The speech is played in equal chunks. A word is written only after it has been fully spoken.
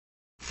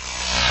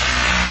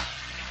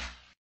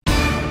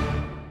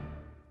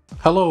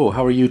Hello,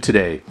 how are you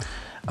today?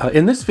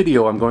 In this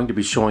video I'm going to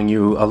be showing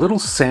you a little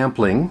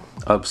sampling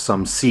of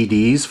some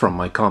CDs from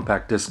my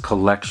compact disc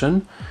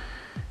collection.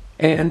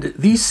 And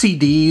these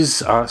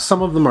CDs,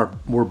 some of them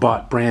were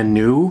bought brand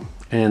new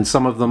and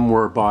some of them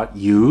were bought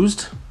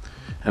used.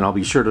 And I'll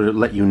be sure to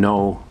let you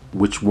know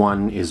which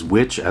one is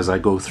which as I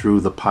go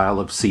through the pile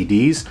of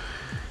CDs.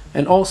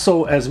 And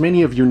also, as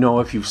many of you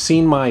know, if you've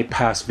seen my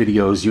past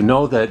videos, you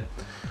know that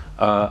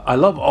I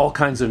love all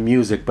kinds of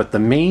music, but the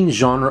main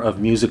genre of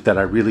music that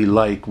I really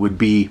like would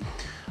be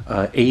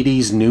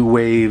 80s new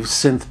wave,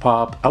 synth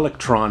pop,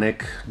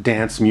 electronic,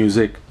 dance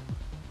music,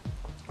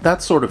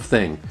 that sort of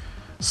thing.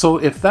 So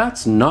if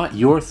that's not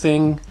your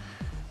thing,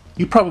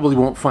 you probably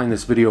won't find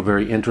this video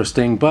very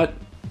interesting, but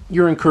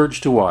you're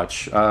encouraged to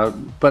watch.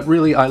 But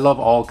really, I love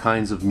all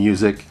kinds of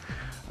music.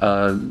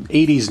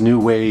 80s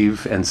new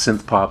wave and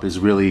synth pop is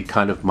really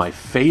kind of my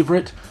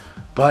favorite,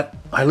 but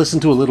I listen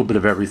to a little bit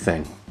of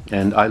everything.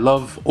 And I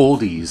love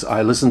oldies.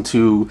 I listen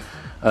to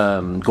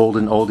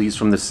golden oldies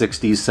from the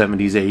 60s,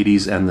 70s,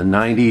 80s, and the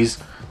 90s.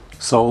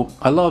 So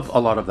I love a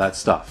lot of that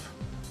stuff.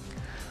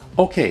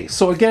 Okay,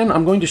 so again,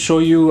 I'm going to show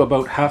you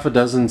about half a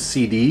dozen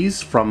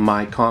CDs from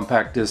my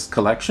compact disc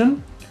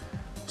collection.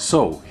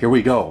 So here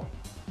we go.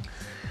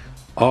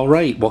 All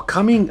right, well,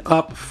 coming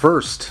up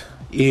first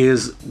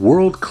is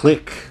World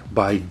Click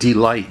by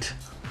Delight.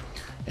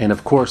 And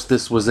of course,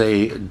 this was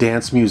a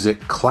dance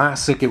music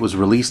classic. It was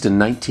released in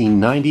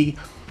 1990.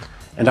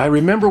 And I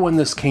remember when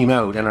this came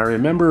out, and I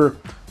remember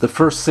the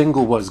first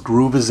single was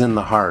Groove Is in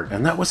the Heart,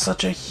 and that was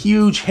such a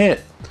huge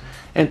hit.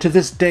 And to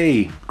this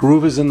day,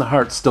 Groove Is in the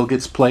Heart still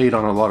gets played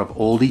on a lot of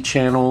oldie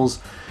channels,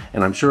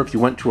 and I'm sure if you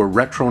went to a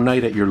retro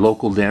night at your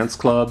local dance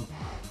club,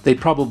 they'd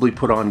probably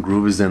put on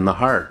Groove Is in the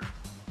Heart.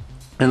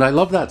 And I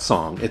love that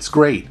song, it's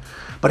great,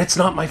 but it's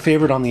not my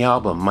favorite on the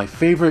album. My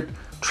favorite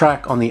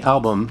track on the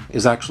album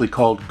is actually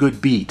called Good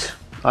Beat.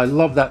 I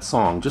love that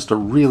song, just a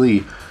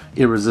really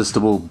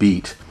irresistible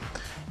beat.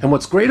 And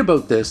what's great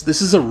about this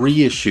is a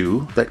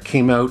reissue that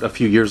came out a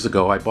few years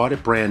ago. I bought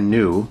it brand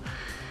new,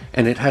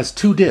 and it has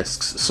two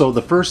discs. So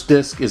the first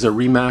disc is a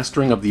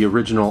remastering of the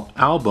original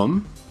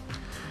album,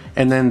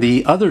 and then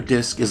the other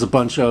disc is a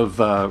bunch of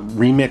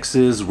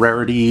remixes,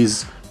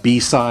 rarities,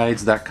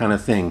 B-sides, that kind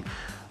of thing.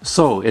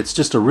 So it's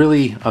just a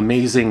really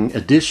amazing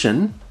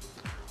edition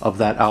of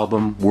that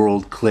album,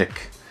 World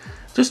Click.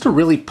 Just a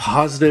really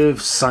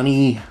positive,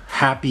 sunny,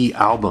 happy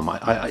album.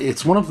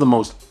 It's one of the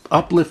most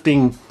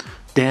uplifting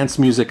dance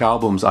music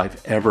albums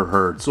I've ever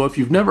heard. So if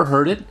you've never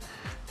heard it,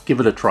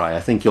 give it a try. I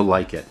think you'll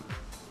like it.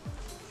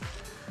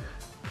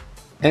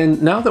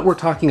 And now that we're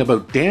talking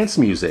about dance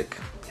music,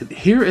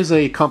 here is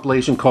a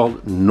compilation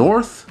called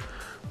North,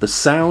 the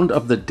Sound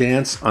of the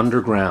Dance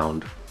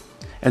Underground.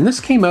 And this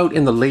came out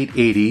in the late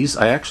 80s.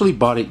 I actually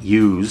bought it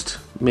used,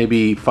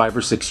 maybe 5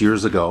 or 6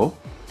 years ago.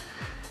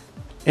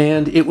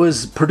 And it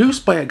was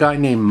produced by a guy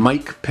named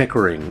Mike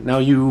Pickering. Now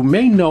you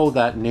may know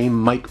that name,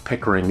 Mike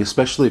Pickering,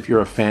 especially if you're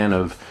a fan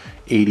of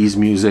 80s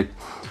music.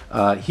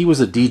 He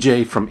was a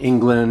DJ from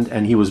England,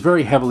 and he was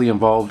very heavily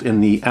involved in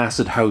the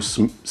acid house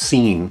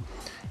scene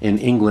in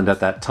England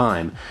at that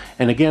time.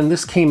 And again,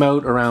 this came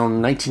out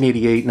around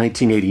 1988,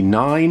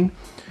 1989,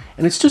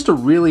 and it's just a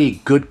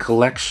really good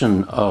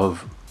collection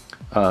of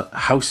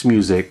house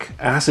music,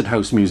 acid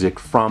house music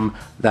from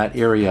that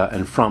area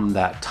and from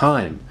that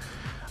time.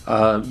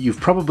 You've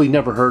probably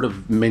never heard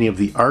of many of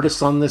the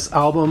artists on this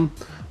album,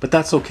 but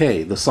that's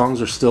okay. The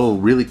songs are still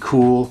really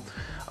cool.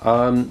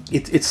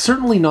 It's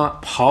certainly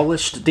not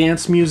polished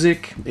dance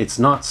music. It's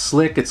not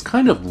slick. It's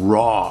kind of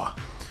raw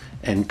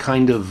and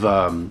kind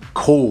of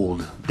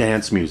cold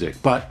dance music,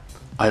 but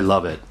I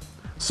love it.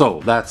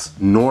 So that's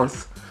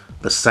North,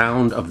 the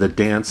Sound of the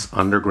Dance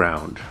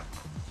Underground.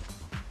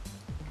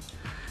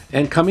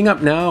 And coming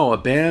up now, a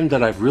band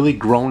that I've really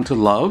grown to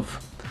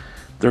love.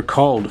 They're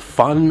called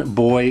Fun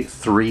Boy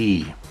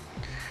 3.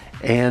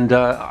 And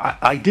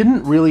I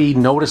didn't really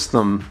notice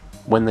them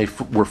when they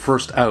were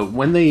first out.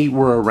 When they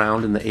were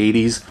around in the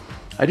 80s,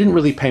 I didn't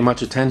really pay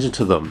much attention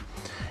to them.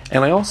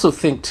 And I also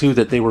think too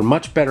that they were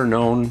much better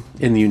known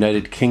in the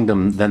United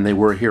Kingdom than they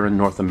were here in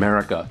North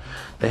America.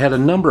 They had a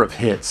number of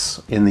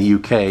hits in the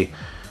UK,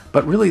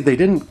 but really they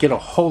didn't get a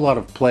whole lot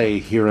of play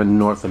here in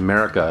North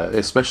America,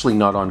 especially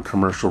not on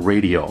commercial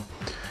radio.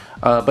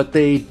 But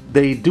they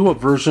do a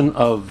version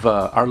of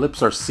Our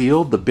Lips Are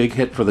Sealed, the big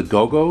hit for the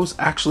Go-Go's.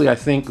 Actually, I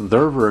think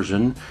their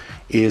version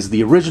is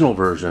the original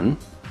version,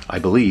 I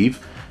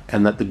believe,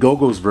 and that the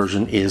Go-Go's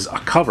version is a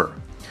cover.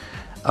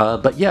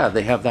 But yeah,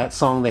 they have that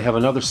song. They have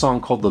another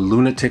song called The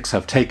Lunatics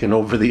Have Taken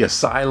Over the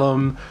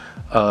Asylum.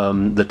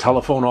 The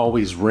Telephone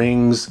Always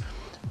Rings.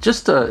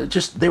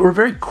 They were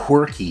very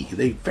quirky.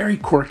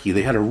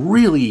 They had a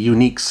really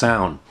unique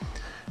sound.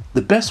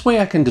 The best way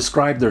I can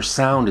describe their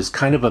sound is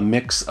kind of a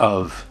mix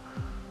of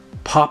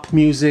pop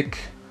music,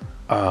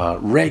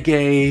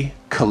 reggae,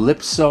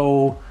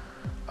 calypso,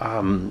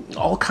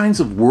 all kinds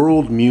of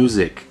world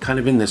music, kind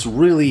of in this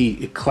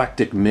really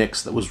eclectic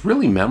mix that was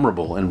really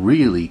memorable and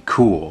really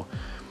cool.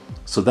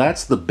 So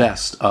that's the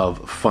best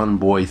of Fun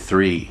Boy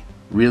 3.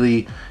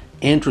 Really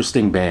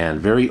interesting band,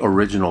 very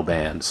original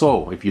band.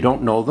 So if you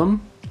don't know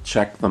them,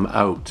 check them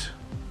out.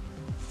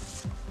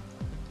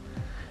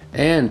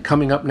 And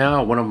coming up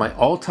now, one of my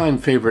all-time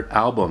favorite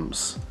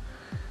albums.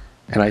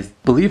 And I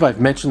believe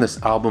I've mentioned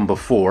this album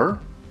before.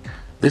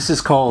 This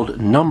is called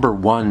Number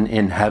One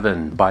in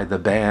Heaven by the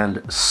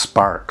band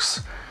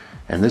Sparks.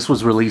 And this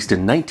was released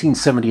in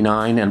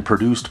 1979 and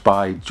produced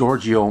by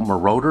Giorgio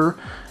Moroder.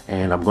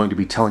 And I'm going to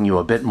be telling you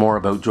a bit more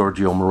about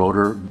Giorgio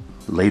Moroder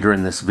later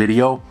in this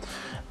video.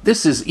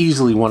 This is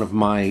easily one of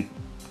my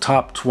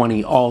top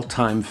 20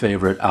 all-time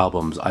favorite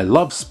albums. I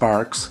love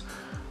Sparks.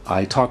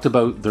 I talked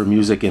about their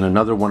music in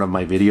another one of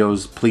my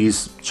videos.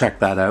 Please check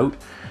that out.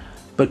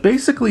 But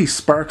basically,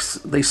 Sparks,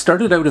 they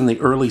started out in the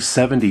early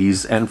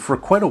 70s, and for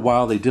quite a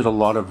while they did a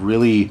lot of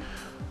really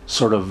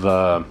sort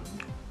of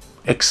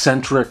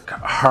eccentric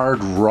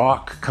hard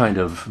rock kind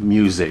of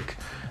music.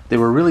 They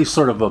were really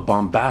sort of a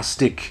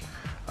bombastic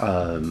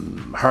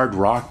hard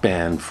rock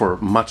band for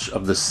much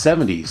of the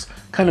 70s.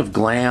 Kind of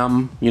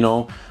glam, you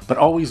know, but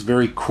always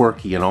very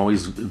quirky and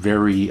always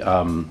very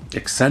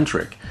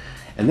eccentric.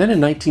 And then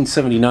in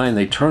 1979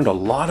 they turned a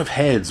lot of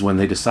heads when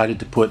they decided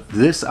to put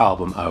this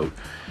album out.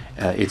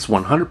 It's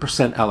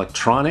 100%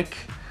 electronic,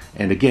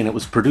 and again, it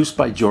was produced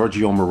by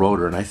Giorgio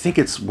Moroder, and I think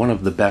it's one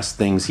of the best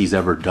things he's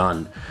ever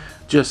done.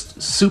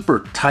 Just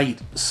super tight,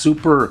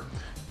 super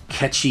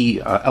catchy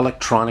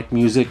electronic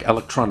music,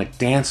 electronic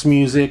dance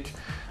music,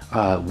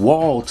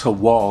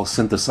 wall-to-wall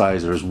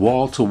synthesizers,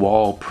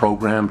 wall-to-wall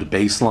programmed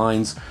bass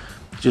lines,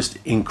 just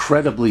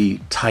incredibly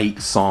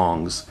tight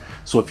songs.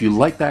 So if you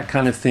like that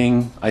kind of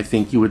thing, I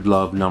think you would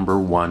love Number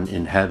One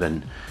in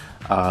Heaven.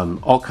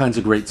 All kinds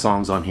of great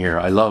songs on here.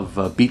 I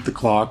love Beat the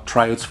Clock,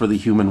 Tryouts for the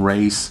Human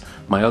Race,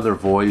 My Other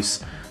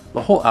Voice.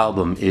 The whole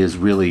album is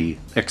really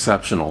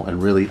exceptional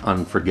and really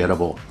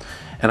unforgettable.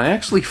 And I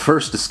actually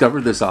first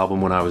discovered this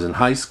album when I was in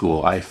high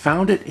school. I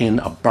found it in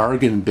a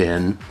bargain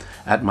bin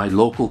at my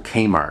local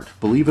Kmart.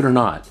 Believe it or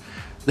not.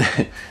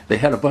 They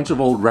had a bunch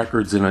of old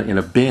records in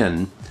a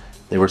bin.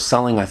 They were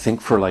selling, I think,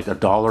 for like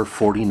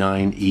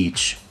 $1.49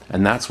 each.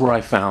 And that's where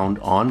I found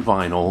on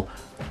vinyl,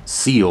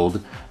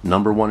 sealed,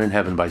 Number One in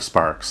Heaven by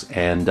Sparks,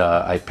 and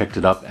I picked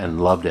it up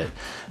and loved it.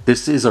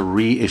 This is a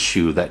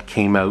reissue that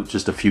came out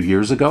just a few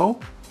years ago,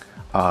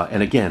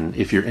 and again,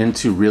 if you're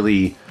into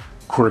really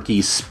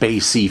quirky,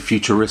 spacey,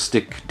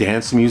 futuristic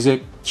dance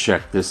music,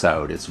 check this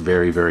out. It's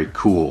very, very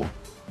cool.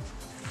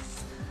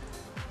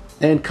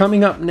 And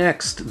coming up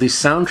next, the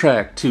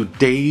soundtrack to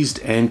Dazed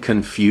and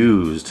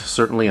Confused.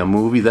 Certainly a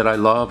movie that I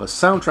love, a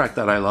soundtrack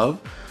that I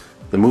love.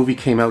 The movie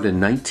came out in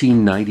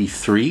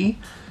 1993.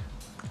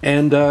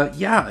 And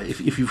yeah,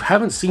 if you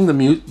haven't seen the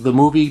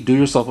movie, do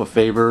yourself a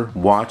favor,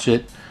 watch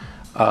it.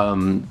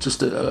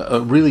 Just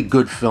a really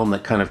good film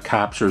that kind of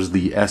captures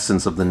the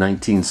essence of the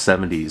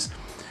 1970s.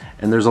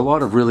 And there's a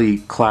lot of really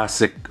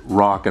classic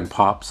rock and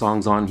pop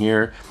songs on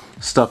here.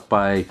 Stuff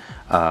by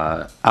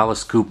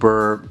Alice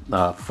Cooper,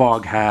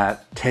 Foghat,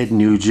 Ted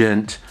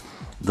Nugent,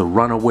 The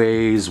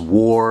Runaways,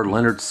 War,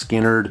 Leonard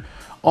Skinner,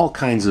 all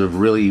kinds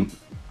of really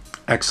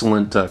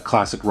excellent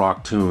classic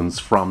rock tunes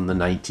from the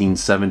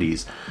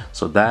 1970s.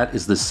 So that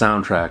is the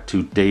soundtrack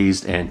to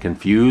Dazed and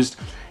Confused.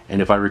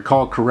 And if I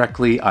recall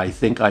correctly, I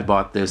think I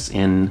bought this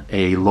in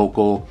a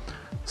local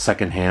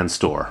secondhand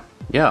store.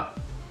 Yeah.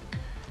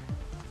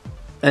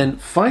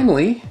 And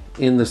finally,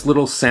 in this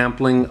little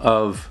sampling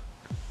of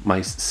my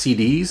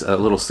CDs, a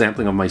little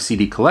sampling of my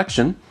CD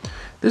collection,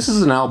 this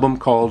is an album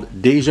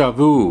called Deja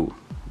Vu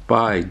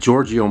by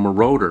Giorgio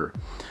Moroder.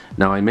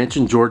 Now, I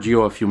mentioned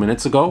Giorgio a few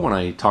minutes ago when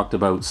I talked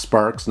about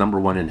Sparks, Number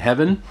One in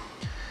Heaven.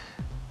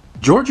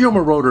 Giorgio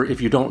Moroder, if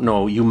you don't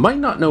know, you might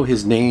not know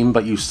his name,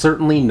 but you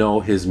certainly know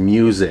his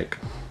music.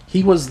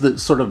 He was the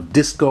sort of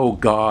disco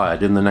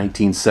god in the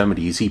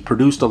 1970s. He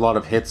produced a lot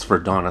of hits for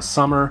Donna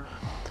Summer.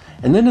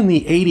 And then in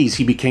the 80s,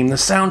 he became the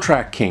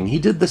soundtrack king. He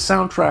did the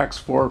soundtracks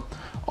for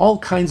all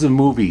kinds of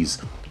movies.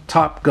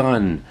 Top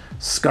Gun,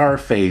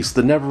 Scarface,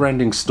 The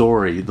Never-Ending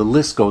Story. The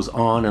list goes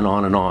on and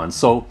on and on.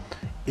 So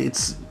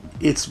it's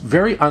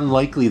very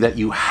unlikely that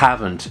you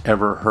haven't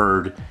ever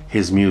heard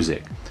his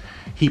music.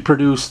 He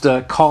produced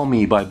Call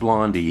Me by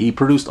Blondie. He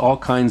produced all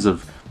kinds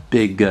of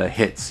big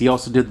hits. He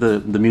also did the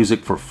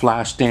music for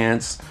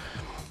Flashdance.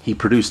 He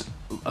produced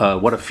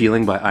What a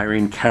Feeling by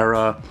Irene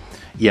Cara.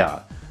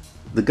 Yeah,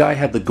 the guy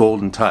had the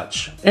golden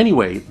touch.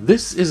 Anyway,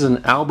 this is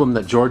an album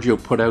that Giorgio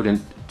put out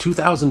in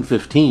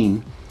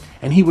 2015,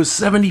 and he was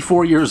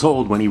 74 years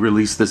old when he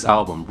released this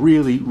album.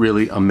 Really,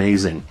 really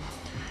amazing.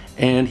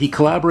 And he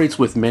collaborates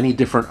with many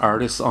different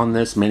artists on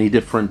this, many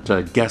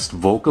different guest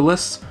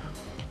vocalists.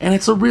 And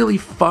it's a really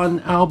fun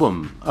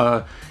album.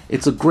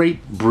 It's a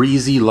great,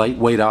 breezy,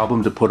 lightweight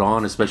album to put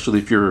on, especially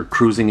if you're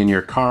cruising in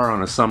your car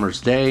on a summer's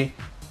day.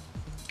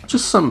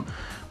 Just some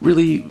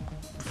really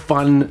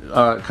fun,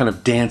 kind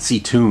of dancey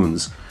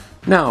tunes.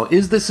 Now,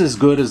 is this as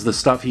good as the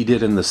stuff he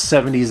did in the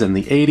 70s and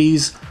the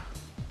 80s?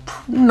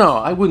 No,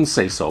 I wouldn't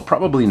say so.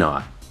 Probably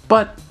not.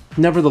 But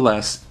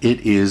nevertheless,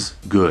 it is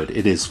good.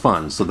 It is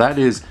fun. So that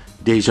is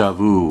Deja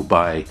Vu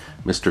by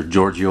Mr.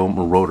 Giorgio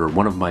Moroder,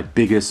 one of my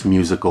biggest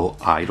musical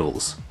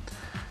idols.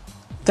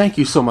 Thank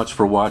you so much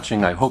for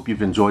watching. I hope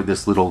you've enjoyed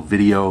this little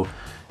video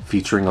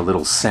featuring a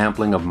little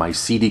sampling of my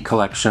CD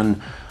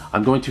collection.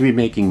 I'm going to be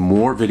making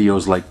more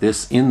videos like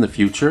this in the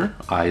future.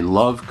 I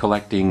love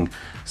collecting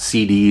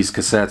CDs,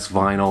 cassettes,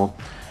 vinyl.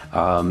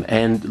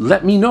 And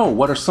let me know,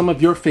 what are some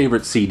of your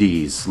favorite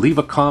CDs? Leave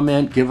a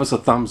comment, give us a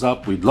thumbs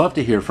up. We'd love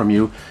to hear from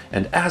you.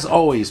 And as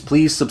always,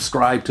 please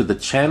subscribe to the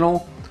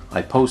channel.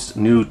 I post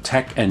new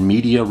tech and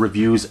media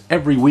reviews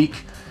every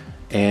week.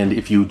 And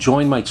if you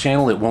join my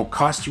channel, it won't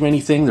cost you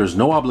anything. There's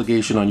no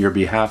obligation on your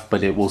behalf,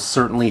 but it will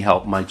certainly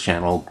help my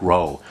channel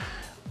grow.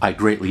 I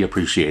greatly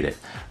appreciate it.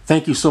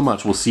 Thank you so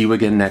much. We'll see you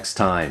again next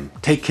time.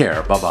 Take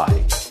care.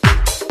 Bye-bye.